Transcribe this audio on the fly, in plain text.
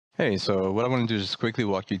Hey, so what I want to do is just quickly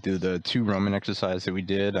walk you through the two Roman exercise that we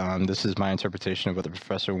did. This is my interpretation of what the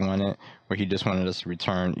professor wanted, where he just wanted us to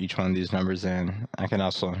return each one of these numbers, and I can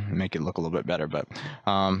also make it look a little bit better. But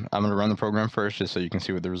I'm going to run the program first just so you can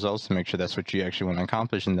see what the results to make sure that's what you actually want to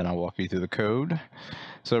accomplish, and then I'll walk you through the code.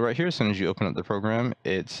 So right here, as soon as you open up the program,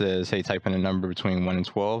 it says, hey, type in a number between 1 and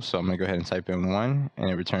 12. So I'm going to go ahead and type in 1, and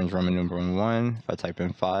it returns Roman numeral 1. If I type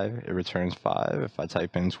in 5, it returns 5. If I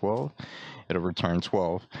type in 12, it'll return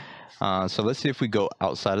 12. So let's see if we go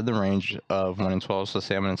outside of the range of 1 and 12. So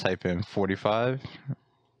say I'm going to type in 45.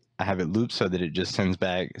 I have it looped so that it just sends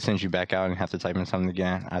you back out and have to type in something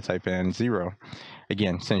again. I type in 0.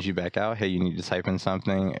 Again, sends you back out. Hey, you need to type in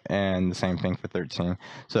something, and the same thing for 13.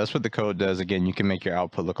 So that's what the code does. Again, you can make your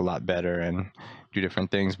output look a lot better and do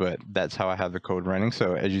different things, but that's how I have the code running.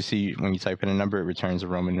 So as you see, when you type in a number, it returns a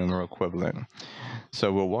Roman numeral equivalent.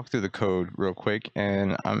 So we'll walk through the code real quick,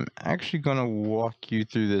 and I'm actually going to walk you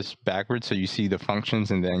through this backwards so you see the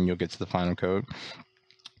functions, and then you'll get to the final code.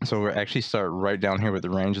 So we'll actually start right down here with the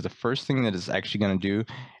range. The first thing that it's actually going to do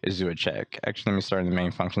is do a check. Actually, let me start in the main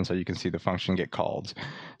function so you can see the function get called.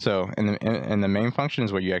 So in the main function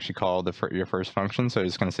is where you actually call your first function. So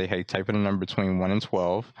it's going to say, hey, type in a number between 1 and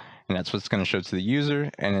 12, and that's what's going to show to the user.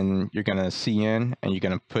 And then you're going to cin, and you're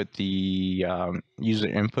going to put the user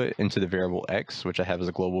input into the variable x, which I have as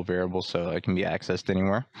a global variable, so it can be accessed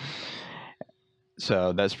anywhere.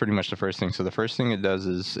 So that's pretty much the first thing. So the first thing it does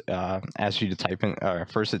is ask you to type in,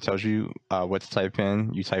 first it tells you what to type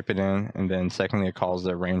in, you type it in, and then secondly it calls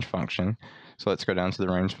the range function. So let's go down to the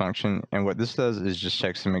range function, and what this does is just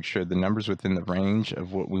checks to make sure the number's within the range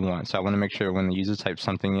of what we want. So I want to make sure when the user types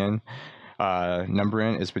something in, number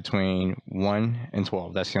in is between 1 and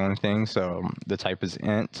 12. That's the only thing. So the type is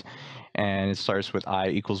int, and it starts with I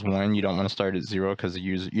equals 1. You don't want to start at 0 because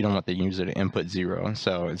you don't want the user to input 0.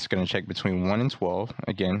 So it's going to check between 1 and 12.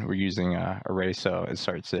 Again, we're using array, so it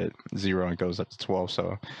starts at 0 and goes up to 12.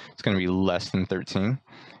 So it's going to be less than 13,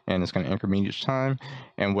 and it's going to increment each time.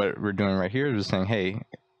 And what we're doing right here is just saying, hey,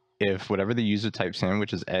 if whatever the user types in,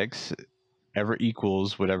 which is x, ever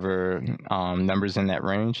equals whatever numbers in that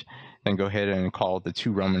range, then go ahead and call the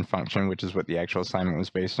toRoman function, which is what the actual assignment was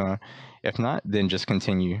based on. If not, then just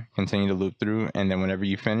continue to loop through, and then whenever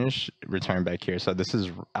you finish, return back here. So this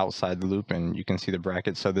is outside the loop, and you can see the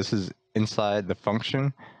brackets. So this is inside the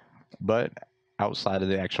function, but outside of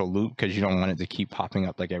the actual loop, because you don't want it to keep popping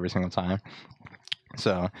up like every single time.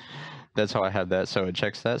 So that's how I have that. So it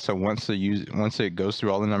checks that. So once it goes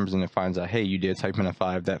through all the numbers and it finds out, hey, you did type in a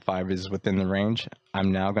 5, that 5 is within the range,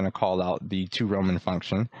 I'm now going to call out the toRoman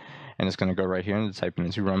function, and it's going to go right here and type in the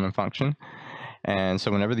toRoman function. And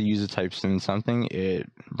so whenever the user types in something, it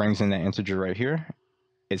brings in that integer right here.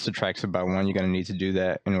 It subtracts it by 1. You're going to need to do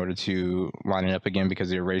that in order to line it up again, because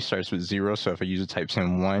the array starts with 0. So if a user types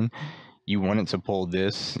in 1, you want it to pull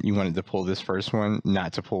this. You want it to pull this first one,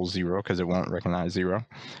 not to pull 0, because it won't recognize 0.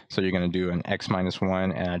 So you're going to do an x minus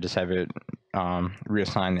 1, and I just have it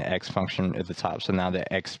reassign the x function at the top. So now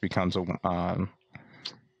the x becomes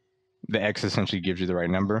the x essentially gives you the right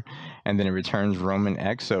number, and then it returns Roman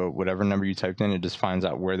x. So whatever number you typed in, it just finds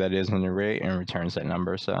out where that is in the array and returns that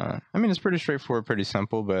number. So I mean, it's pretty straightforward, pretty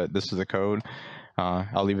simple, but this is the code.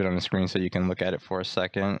 I'll leave it on the screen so you can look at it for a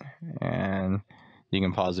second, and you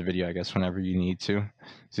can pause the video, I guess, whenever you need to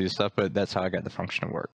see the stuff, but that's how I got the function to work.